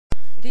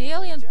The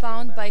alien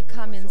found by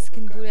Kamensk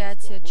in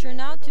Buryatia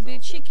turned out to be a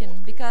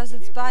chicken because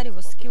its body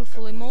was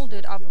skillfully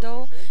molded of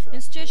dough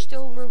and stitched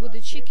over with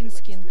the chicken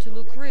skin to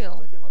look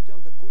real.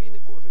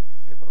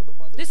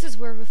 This is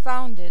where we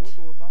found it.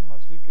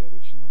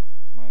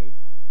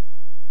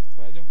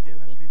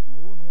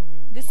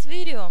 This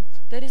video,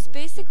 that is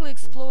basically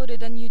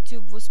exploded on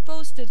YouTube, was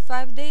posted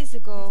 5 days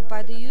ago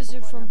by the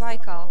user from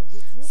Baikal.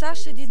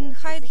 Sasha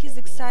didn't hide his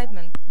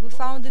excitement. We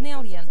found an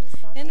alien.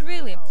 And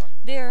really,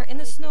 there in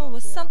the snow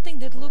was something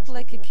that looked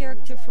like a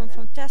character from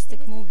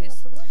fantastic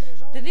movies.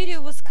 The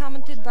video was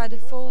commented by the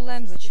foul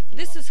language.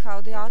 This is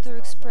how the author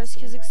expressed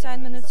his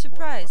excitement and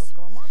surprise.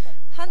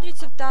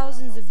 Hundreds of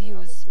thousands of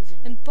views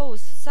and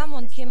posts.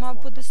 Someone came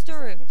up with the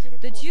story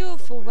that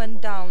UFO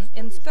went down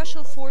and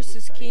special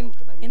forces came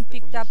and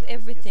picked up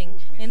everything,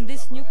 and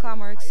this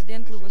newcomer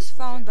accidentally was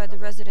found by the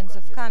residents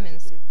of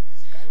Kamensk.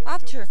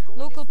 After,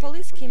 local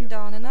police came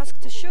down and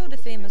asked to show the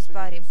famous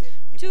body.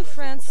 Two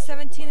friends,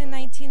 17 and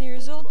 19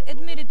 years old,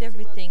 admitted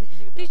everything.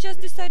 They just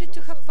decided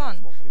to have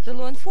fun. The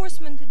law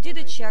enforcement did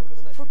a check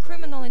for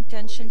criminal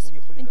intentions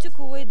and took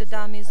away the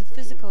dummy as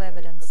physical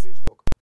evidence.